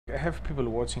I have people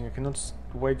watching, I cannot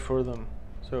wait for them.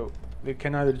 So they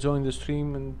can either join the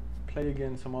stream and play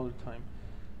again some other time.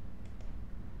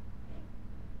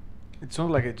 It's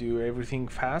not like I do everything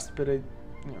fast, but I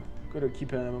gotta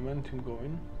keep a momentum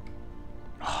going.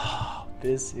 Oh,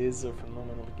 this is a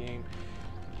phenomenal game.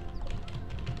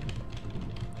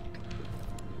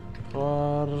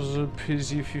 Panzer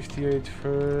PZ-58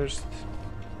 first.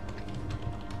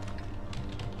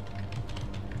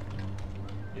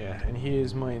 Yeah, and he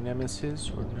is my nemesis,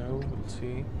 or no, we'll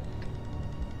see.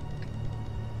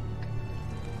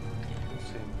 Let's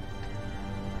see.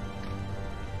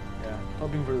 Yeah,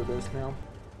 hoping for the best now.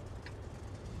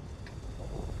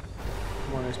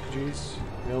 Come on, SPGs.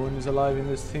 No one is alive in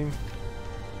this team.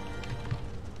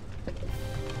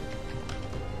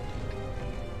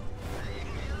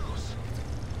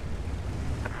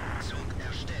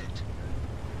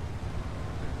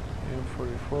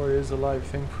 M44 is alive,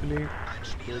 thankfully.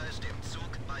 Good.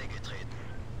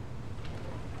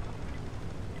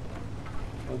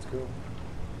 Let's go.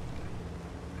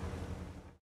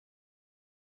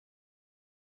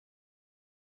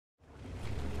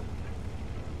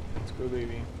 Let's go,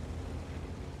 baby.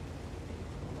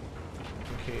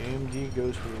 Okay, AMD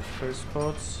goes for his first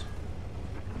spots.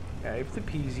 Yeah, if the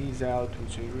PZ is out,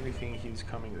 which I really think he's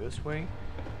coming this way,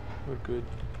 we're good.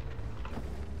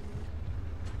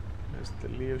 There's the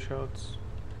Leo shots.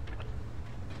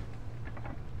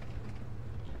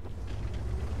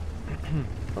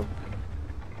 Up.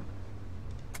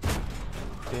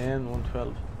 And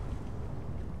 112.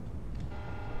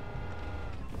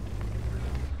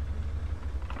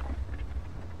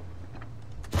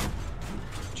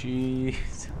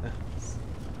 Jesus.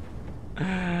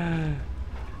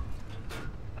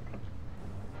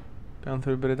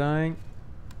 Panther better dying.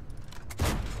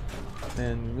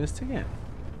 And we missed again.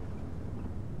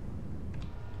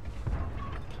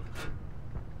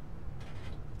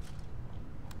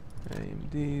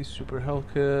 AMD, super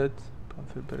Hellcat,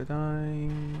 Panther better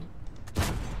dying.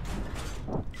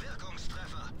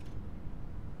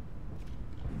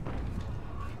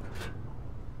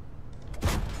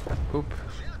 Oop.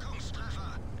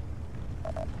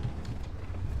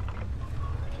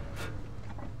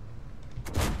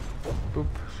 Oop.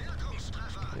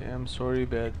 Yeah, I'm sorry,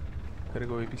 but gotta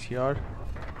go APCR.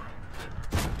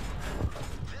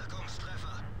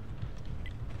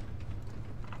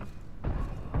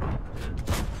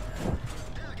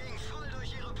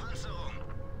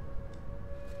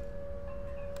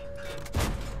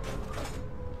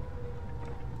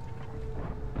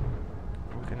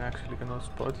 Actually cannot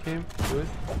spot him. Good.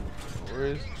 Where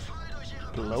is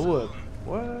blow up?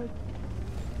 What?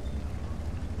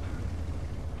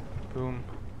 Boom.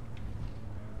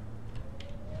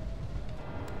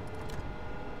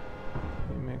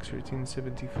 MX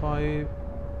 1375.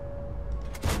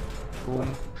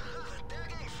 Boom.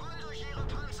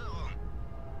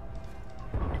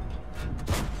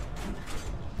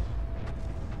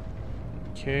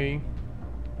 Okay.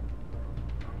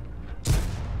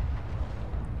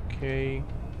 Okay,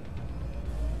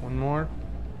 one more.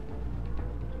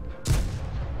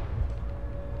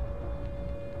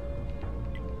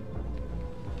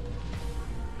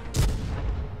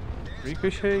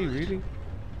 Ricochet, really?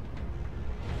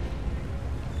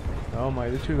 Oh my,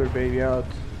 the trigger baby out.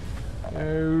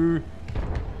 No.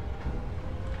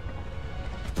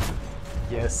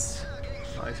 Yes.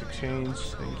 Nice exchange,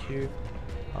 thank you.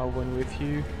 I'll win with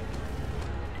you.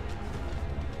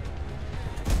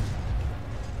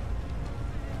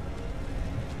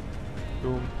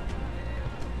 Boom.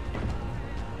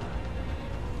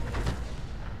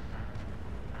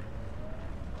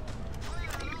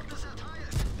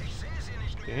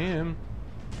 Damn.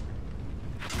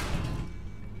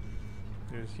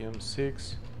 There's the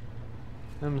M6.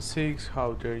 M6,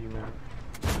 how dare you, man?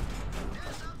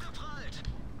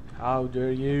 How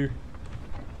dare you?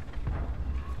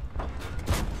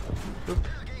 Oop.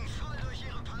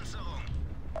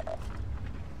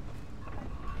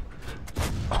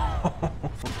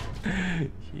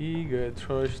 He got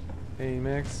trashed.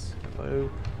 AMX, hello.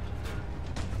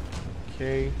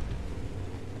 Okay.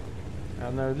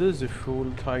 And now this is a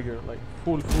full tiger, like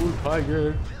full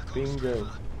tiger. Bingo.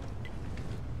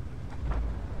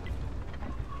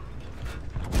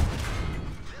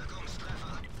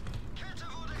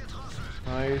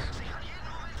 Nice.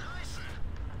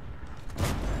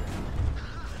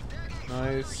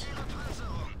 Nice.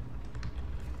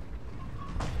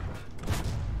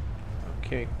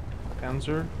 Okay.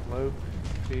 Panzer, low,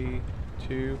 3,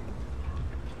 2.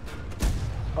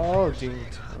 Oh,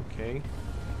 dinged. Okay.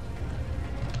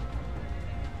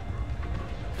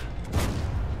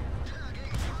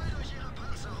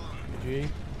 GG.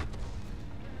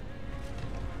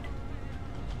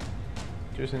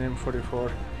 Just an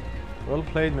M44. Well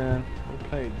played, man. Well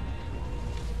played.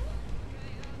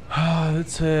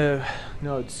 That's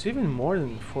no, it's even more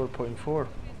than 4.4.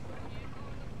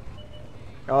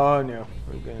 Oh no,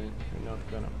 we're not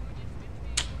gonna.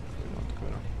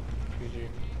 GG.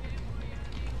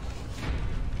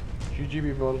 GG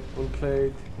people, well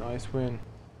played, nice win.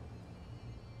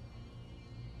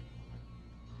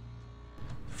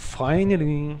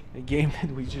 Finally, a game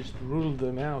that we just ruled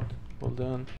them out. Well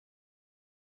done.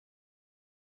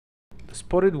 The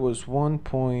spotted was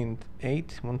 1.8,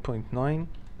 1.9.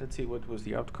 Let's see what was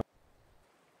the outcome.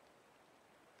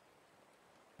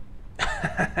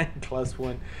 Class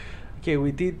 1. Okay,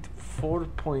 we did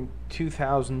 4.2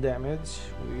 thousand damage.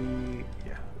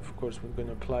 Yeah, of course we're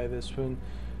gonna apply this one.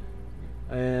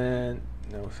 And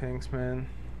no thanks, man.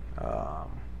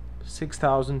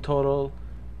 6,000 total.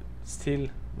 Still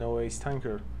no ace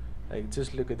tanker. Like,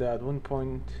 just look at that.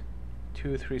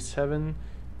 1.237.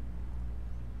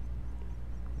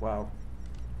 Wow,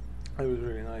 that was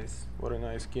really nice. What a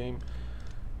nice game.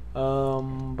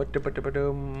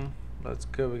 Let's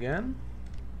go again.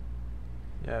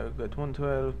 Yeah, we've got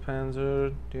 112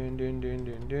 Panzer.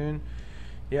 Dun.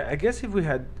 Yeah, I guess if we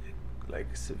had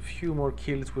like a few more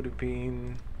kills, would have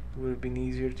been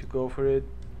easier to go for it.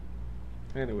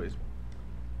 Anyways.